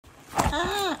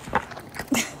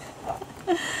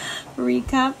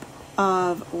recap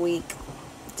of week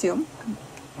 2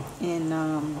 in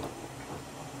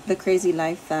the crazy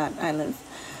life that I live.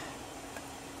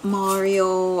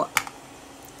 Mario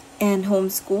and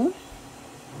homeschool.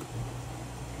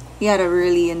 He had a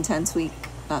really intense week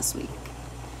last week.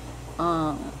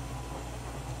 I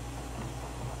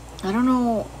don't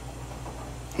know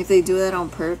if they do that on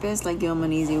purpose, like give him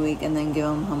an easy week and then give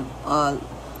him a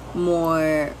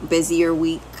more busier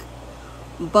week,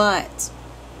 but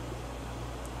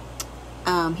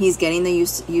he's getting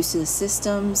used to the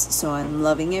systems, so I'm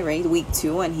loving it. Right, week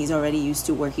 2, and he's already used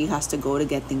to where he has to go to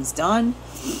get things done.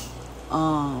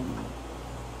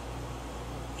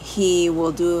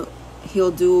 He'll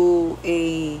do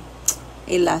a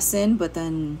lesson, but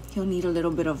then he'll need a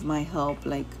little bit of my help,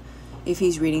 like if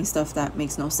he's reading stuff that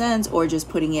makes no sense, or just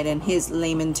putting it in his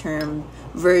layman term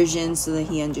version so that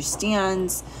he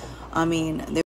understands. I mean,